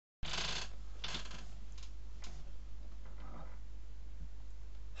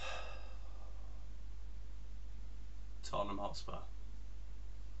Tottenham Hotspur.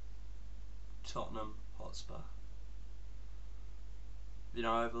 Tottenham Hotspur. You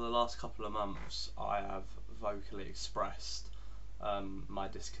know, over the last couple of months, I have vocally expressed my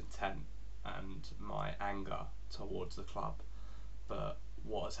discontent and my anger towards the club, but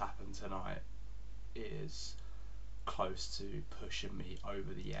what has happened tonight is close to pushing me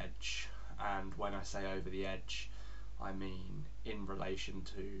over the edge. And when I say over the edge, I mean in relation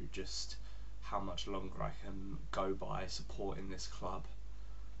to just how much longer I can go by supporting this club.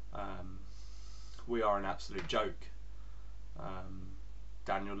 We are an absolute joke.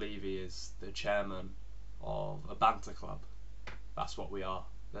 Daniel Levy is the chairman of a banter club. That's what we are.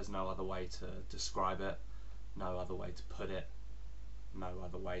 There's no other way to describe it, no other way to put it, no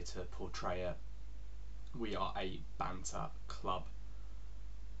other way to portray it. We are a banter club.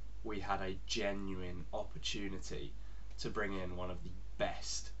 We had a genuine opportunity to bring in one of the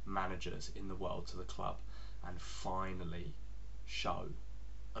best managers in the world to the club and finally show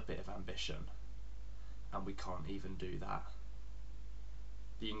a bit of ambition, and we can't even do that.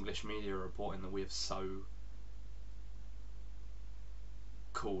 The English media are reporting that we have so-called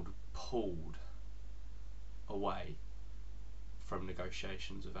pulled away from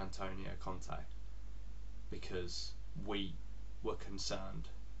negotiations with Antonio Conte because we were concerned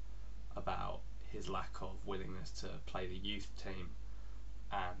about his lack of willingness to play the youth team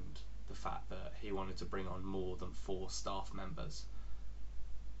and the fact that he wanted to bring on more than 4 staff members.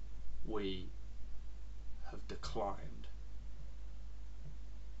 We have declined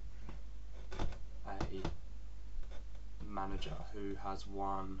a manager who has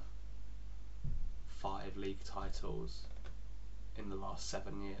won 5 league titles in the last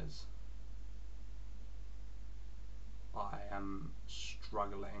 7 years. I am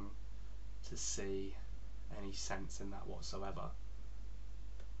struggling to see any sense in that whatsoever.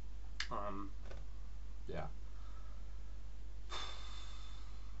 Yeah.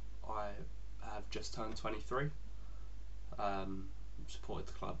 I have just turned 23. Supported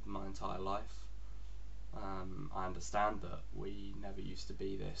the club my entire life. I understand that we never used to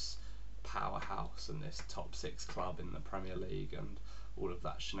be this powerhouse and this top 6 club in the Premier League and all of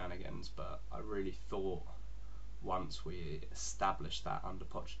that shenanigans, but I really thought once we established that under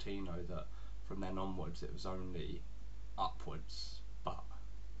Pochettino that from then onwards it was only upwards, but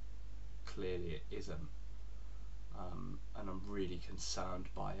clearly it isn't, and I'm really concerned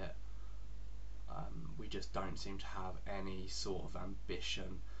by it. We just don't seem to have any sort of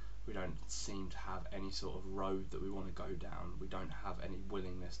ambition. We don't seem to have any sort of road that we want to go down. We don't have any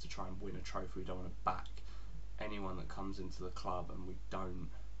willingness to try and win a trophy. We don't want to back anyone that comes into the club, and we don't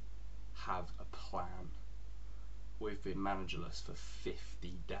have a plan. We've been managerless for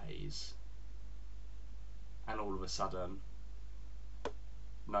 50 days, and all of a sudden,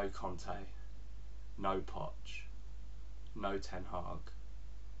 no Conte, no Poch, no Ten Hag.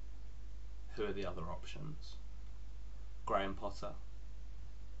 Who are the other options? Graham Potter,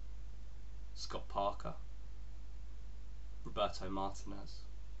 Scott Parker, Roberto Martinez.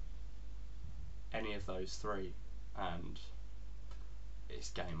 Any of those 3 and it's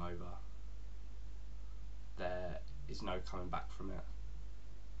game over. There is no coming back from it.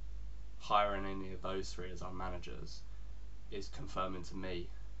 Hiring any of those 3 as our managers is confirming to me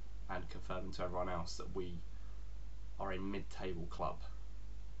and confirming to everyone else that we are a mid-table club,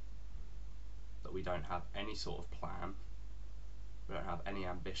 that we don't have any sort of plan, we don't have any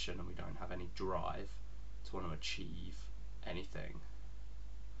ambition, and we don't have any drive to want to achieve anything.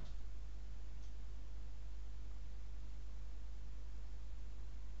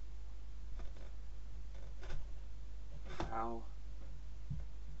 How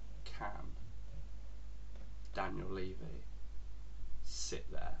can Daniel Levy sit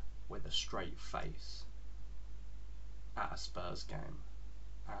there with a straight face at a Spurs game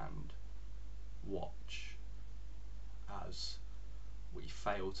and watch as we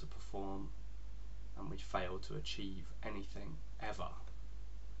fail to perform and we fail to achieve anything ever?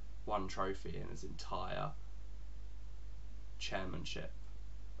 1 trophy in his entire chairmanship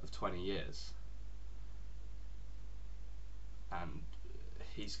of 20 years. And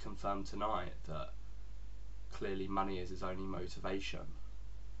he's confirmed tonight that clearly money is his only motivation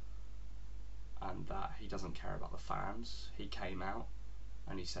and that he doesn't care about the fans. He came out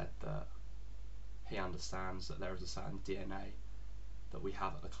and he said that he understands that there is a certain DNA that we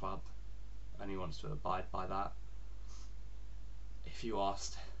have at the club and he wants to abide by that. If you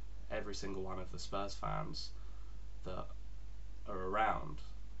asked every single one of the Spurs fans that are around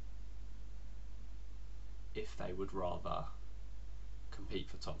if they would rather compete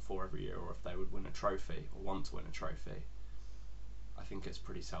for top 4 every year or if they would win a trophy or want to win a trophy, I think it's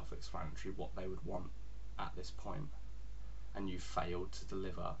pretty self-explanatory what they would want at this point. and you failed to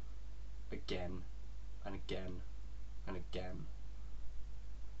deliver again and again and again.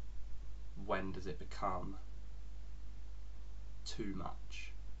 When does it become too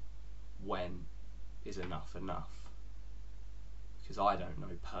much? When is enough enough? Because I don't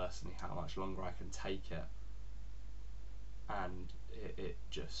know personally how much longer I can take it, and it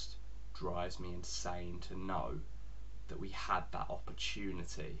just drives me insane to know that we had that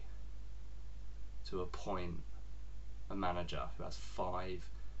opportunity to appoint a manager who has 5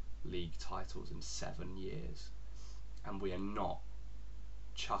 league titles in 7 years, and we are not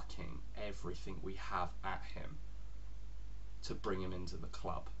chucking everything we have at him to bring him into the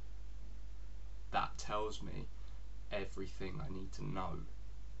club. That tells me everything I need to know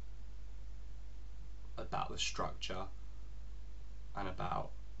about the structure and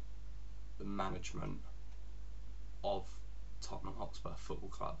about the management of Tottenham Hotspur Football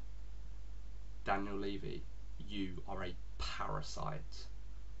Club. Daniel Levy, you are a parasite.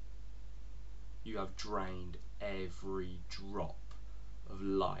 You have drained every drop of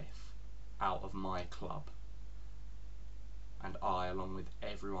life out of my club, and I, along with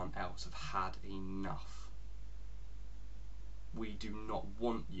everyone else, have had enough. We do not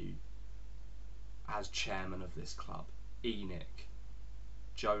want you as chairman of this club. Enoch,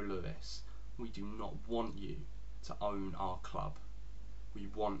 Joe Lewis, we do not want you to own our club. We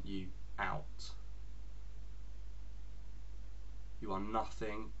want you out. You are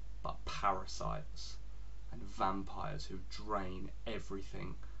nothing but parasites and vampires who drain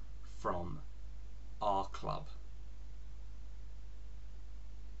everything from our club.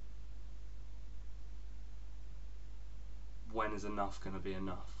 When is enough going to be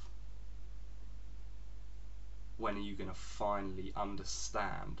enough? When are you going to finally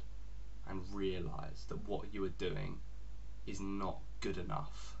understand and realise that what you are doing is not good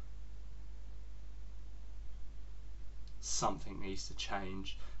enough? Something needs to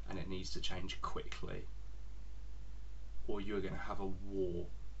change, and it needs to change quickly, or you are going to have a war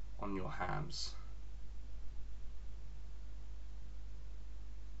on your hands.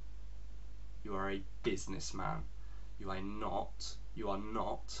 You are a businessman. You are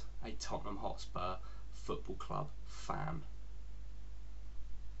not a Tottenham Hotspur Football Club fan.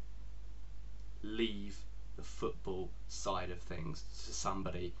 Leave the football side of things to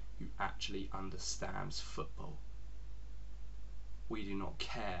somebody who actually understands football. We do not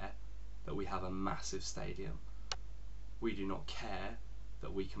care that we have a massive stadium. We do not care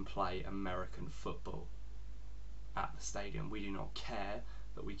that we can play American football at the stadium. We do not care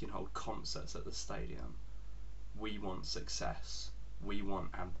that we can hold concerts at the stadium. We want success. We want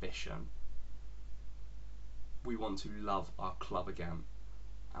ambition. We want to love our club again.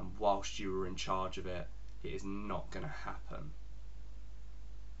 And whilst you are in charge of it, it is not going to happen.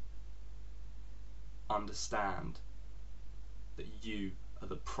 Understand that you are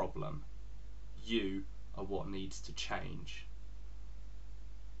the problem. You are what needs to change.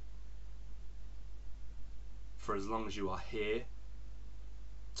 For as long as you are here,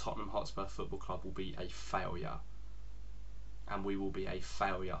 Tottenham Hotspur Football Club will be a failure, and we will be a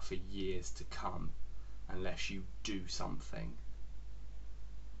failure for years to come unless you do something.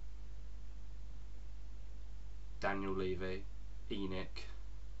 Daniel Levy, Enoch,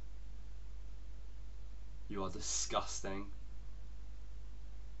 you are disgusting.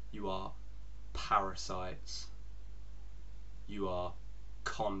 You are parasites. You are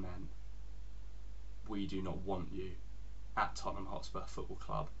con men. We do not want you at Tottenham Hotspur Football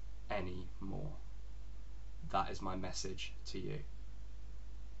Club anymore. That is my message to you.